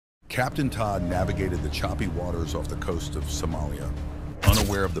Captain Todd navigated the choppy waters off the coast of Somalia,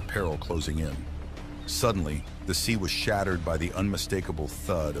 unaware of the peril closing in. Suddenly, the sea was shattered by the unmistakable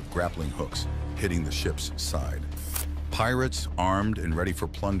thud of grappling hooks hitting the ship's side. Pirates, armed and ready for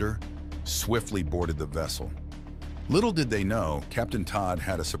plunder, swiftly boarded the vessel. Little did they know, Captain Todd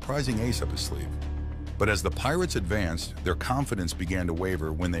had a surprising ace up his sleeve. But as the pirates advanced, their confidence began to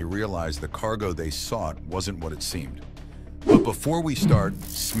waver when they realized the cargo they sought wasn't what it seemed. But before we start,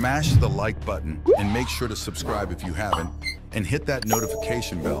 smash the like button and make sure to subscribe if you haven't, and hit that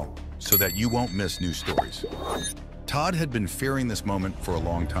notification bell so that you won't miss new stories. Todd had been fearing this moment for a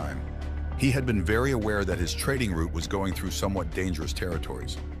long time. He had been very aware that his trading route was going through somewhat dangerous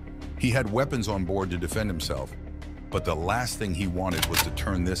territories. He had weapons on board to defend himself, but the last thing he wanted was to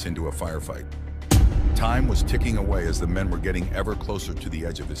turn this into a firefight. Time was ticking away as the men were getting ever closer to the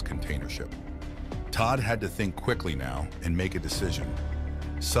edge of his container ship. Todd had to think quickly now and make a decision.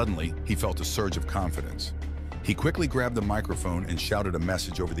 Suddenly, he felt a surge of confidence. He quickly grabbed the microphone and shouted a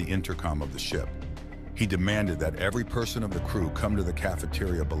message over the intercom of the ship. He demanded that every person of the crew come to the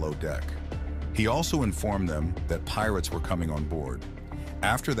cafeteria below deck. He also informed them that pirates were coming on board.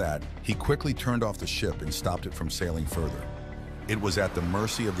 After that, he quickly turned off the ship and stopped it from sailing further. It was at the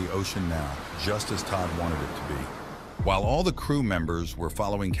mercy of the ocean now, just as Todd wanted it to be. While all the crew members were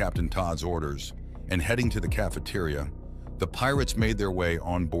following Captain Todd's orders and heading to the cafeteria, the pirates made their way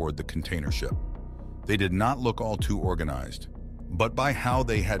on board the container ship. They did not look all too organized, but by how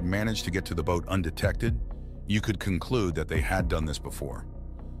they had managed to get to the boat undetected, you could conclude that they had done this before.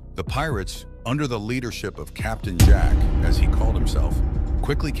 The pirates, under the leadership of Captain Jack, as he called himself,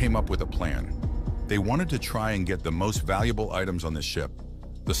 quickly came up with a plan. They wanted to try and get the most valuable items on the ship,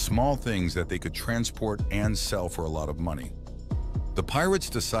 the small things that they could transport and sell for a lot of money. The pirates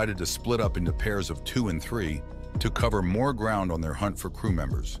decided to split up into pairs of 2 and 3 to cover more ground on their hunt for crew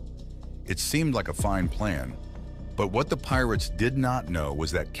members. It seemed like a fine plan, but what the pirates did not know was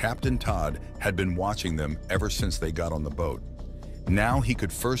that Captain Todd had been watching them ever since they got on the boat. Now he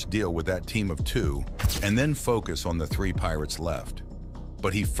could first deal with that team of 2 and then focus on the 3 pirates left.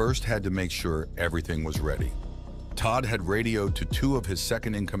 But he first had to make sure everything was ready. Todd had radioed to 2 of his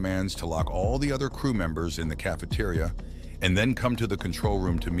second-in-commands to lock all the other crew members in the cafeteria and then come to the control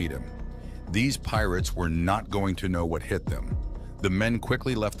room to meet him. These pirates were not going to know what hit them. The men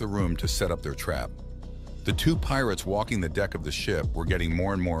quickly left the room to set up their trap. The 2 pirates walking the deck of the ship were getting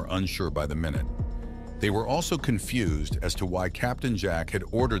more and more unsure by the minute. They were also confused as to why Captain Jack had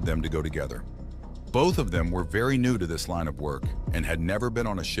ordered them to go together. Both of them were very new to this line of work and had never been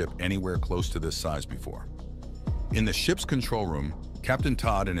on a ship anywhere close to this size before. In the ship's control room, Captain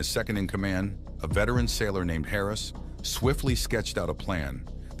Todd and his second-in-command, a veteran sailor named Harris, swiftly sketched out a plan,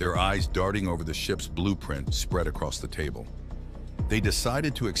 their eyes darting over the ship's blueprint spread across the table. They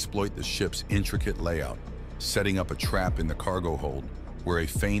decided to exploit the ship's intricate layout, setting up a trap in the cargo hold where a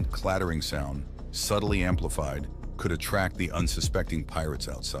faint clattering sound, subtly amplified, could attract the unsuspecting pirates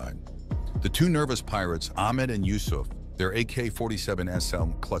outside. The 2 nervous pirates, Ahmed and Yusuf, their AK-47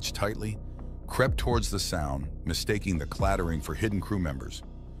 SL clutched tightly, crept towards the sound, mistaking the clattering for hidden crew members.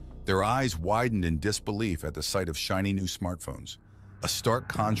 Their eyes widened in disbelief at the sight of shiny new smartphones, a stark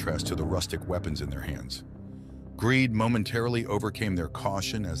contrast to the rustic weapons in their hands. Greed momentarily overcame their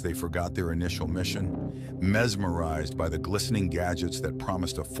caution as they forgot their initial mission, mesmerized by the glistening gadgets that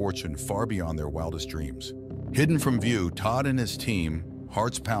promised a fortune far beyond their wildest dreams. Hidden from view, Todd and his team,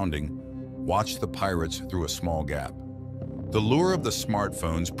 hearts pounding, watched the pirates through a small gap. The lure of the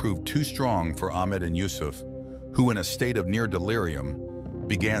smartphones proved too strong for Ahmed and Yusuf, who in a state of near delirium,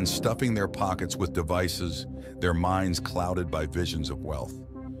 began stuffing their pockets with devices, their minds clouded by visions of wealth.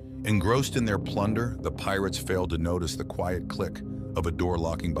 Engrossed in their plunder, the pirates failed to notice the quiet click of a door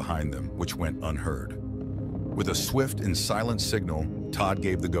locking behind them, which went unheard. With a swift and silent signal, Todd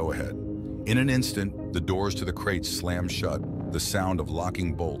gave the go-ahead. In an instant, the doors to the crates slammed shut, the sound of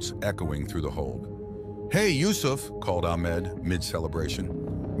locking bolts echoing through the hold. "Hey, Yusuf," called Ahmed mid-celebration.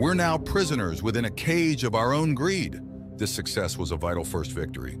 "We're now prisoners within a cage of our own greed." This success was a vital first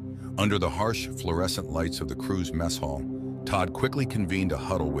victory. Under the harsh, fluorescent lights of the crew's mess hall, Todd quickly convened a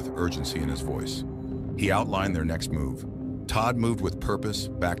huddle with urgency in his voice. He outlined their next move. Todd moved with purpose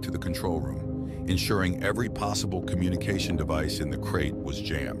back to the control room, ensuring every possible communication device in the crate was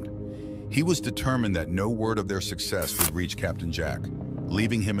jammed. He was determined that no word of their success would reach Captain Jack,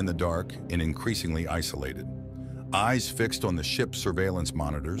 leaving him in the dark and increasingly isolated. Eyes fixed on the ship's surveillance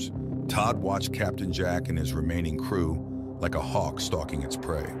monitors, Todd watched Captain Jack and his remaining crew like a hawk stalking its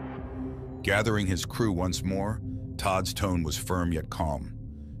prey. Gathering his crew once more, Todd's tone was firm yet calm.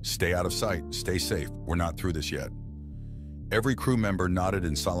 "Stay out of sight, stay safe, we're not through this yet." Every crew member nodded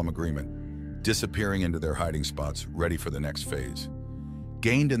in solemn agreement, disappearing into their hiding spots, ready for the next phase.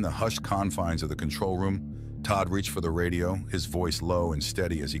 Gained in the hushed confines of the control room, Todd reached for the radio, his voice low and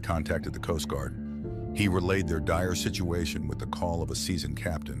steady as he contacted the Coast Guard. He relayed their dire situation with the call of a seasoned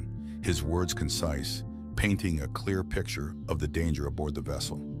captain, his words concise, painting a clear picture of the danger aboard the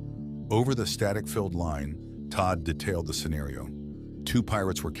vessel. Over the static-filled line, Todd detailed the scenario. 2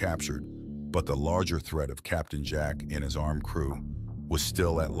 pirates were captured, but the larger threat of Captain Jack and his armed crew was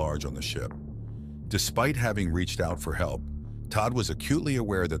still at large on the ship. Despite having reached out for help, Todd was acutely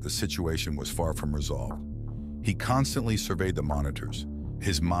aware that the situation was far from resolved. He constantly surveyed the monitors,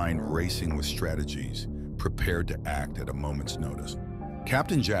 his mind racing with strategies, prepared to act at a moment's notice.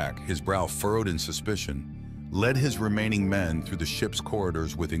 Captain Jack, his brow furrowed in suspicion, led his remaining men through the ship's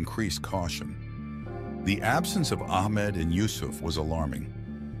corridors with increased caution. The absence of Ahmed and Yusuf was alarming.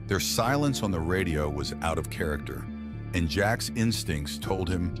 Their silence on the radio was out of character, and Jack's instincts told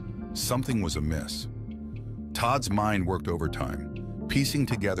him something was amiss. Todd's mind worked overtime, piecing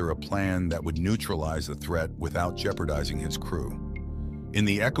together a plan that would neutralize the threat without jeopardizing his crew. In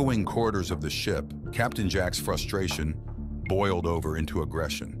the echoing corridors of the ship, Captain Jack's frustration boiled over into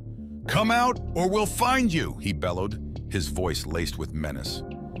aggression. "Come out, or we'll find you!" he bellowed, his voice laced with menace.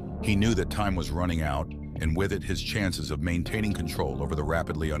 He knew that time was running out, and with it his chances of maintaining control over the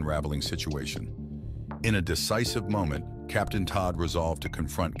rapidly unraveling situation. In a decisive moment, Captain Todd resolved to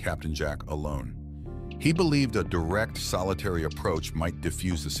confront Captain Jack alone. He believed a direct, solitary approach might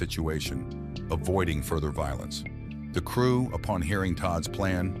defuse the situation, avoiding further violence. The crew, upon hearing Todd's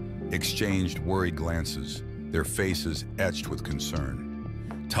plan, exchanged worried glances, their faces etched with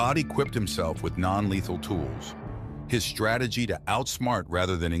concern. Todd equipped himself with non-lethal tools, his strategy to outsmart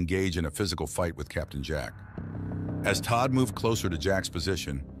rather than engage in a physical fight with Captain Jack. As Todd moved closer to Jack's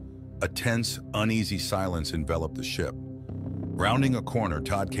position, a tense, uneasy silence enveloped the ship. Rounding a corner,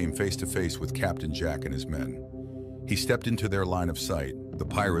 Todd came face to face with Captain Jack and his men. He stepped into their line of sight. The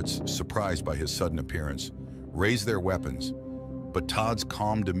pirates, surprised by his sudden appearance, raised their weapons, but Todd's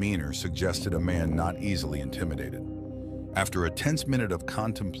calm demeanor suggested a man not easily intimidated. After a tense minute of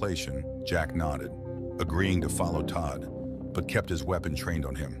contemplation, Jack nodded, agreeing to follow Todd, but kept his weapon trained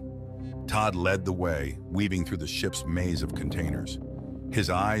on him. Todd led the way, weaving through the ship's maze of containers. His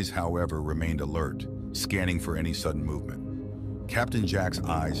eyes, however, remained alert, scanning for any sudden movement. Captain Jack's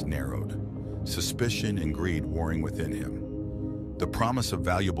eyes narrowed, suspicion and greed warring within him. The promise of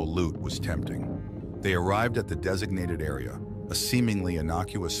valuable loot was tempting. They arrived at the designated area, a seemingly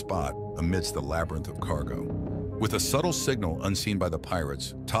innocuous spot amidst the labyrinth of cargo. With a subtle signal unseen by the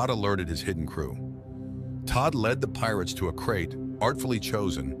pirates, Todd alerted his hidden crew. Todd led the pirates to a crate, artfully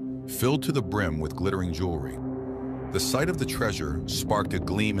chosen, filled to the brim with glittering jewelry. The sight of the treasure sparked a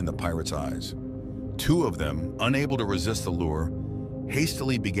gleam in the pirates' eyes. 2 of them, unable to resist the lure,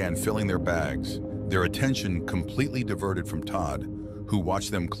 hastily began filling their bags, their attention completely diverted from Todd, who watched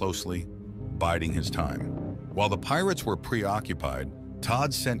them closely, biding his time. While the pirates were preoccupied,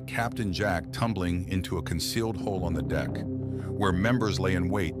 Todd sent Captain Jack tumbling into a concealed hole on the deck, where members lay in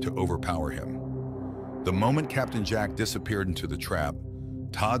wait to overpower him. The moment Captain Jack disappeared into the trap,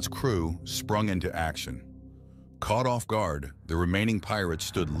 Todd's crew sprung into action. Caught off guard, the remaining pirates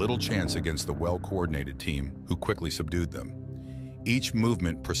stood little chance against the well-coordinated team, who quickly subdued them. Each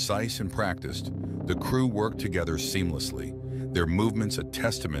movement precise and practiced, the crew worked together seamlessly, their movements a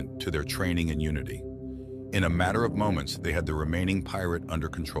testament to their training and unity. In a matter of moments, they had the remaining pirate under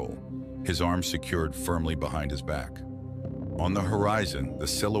control, his arms secured firmly behind his back. On the horizon, the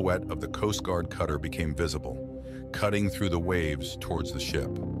silhouette of the Coast Guard cutter became visible, cutting through the waves towards the ship.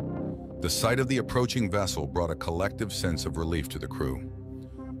 The sight of the approaching vessel brought a collective sense of relief to the crew.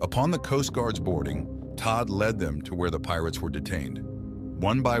 Upon the Coast Guard's boarding, Todd led them to where the pirates were detained.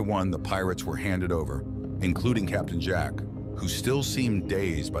 One by one, the pirates were handed over, including Captain Jack, who still seemed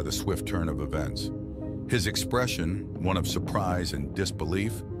dazed by the swift turn of events. His expression, one of surprise and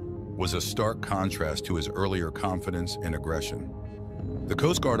disbelief, was a stark contrast to his earlier confidence and aggression. The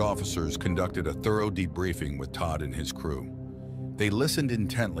Coast Guard officers conducted a thorough debriefing with Todd and his crew. They listened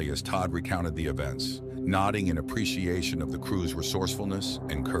intently as Todd recounted the events, nodding in appreciation of the crew's resourcefulness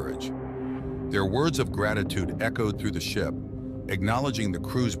and courage. Their words of gratitude echoed through the ship, acknowledging the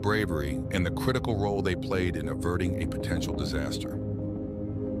crew's bravery and the critical role they played in averting a potential disaster.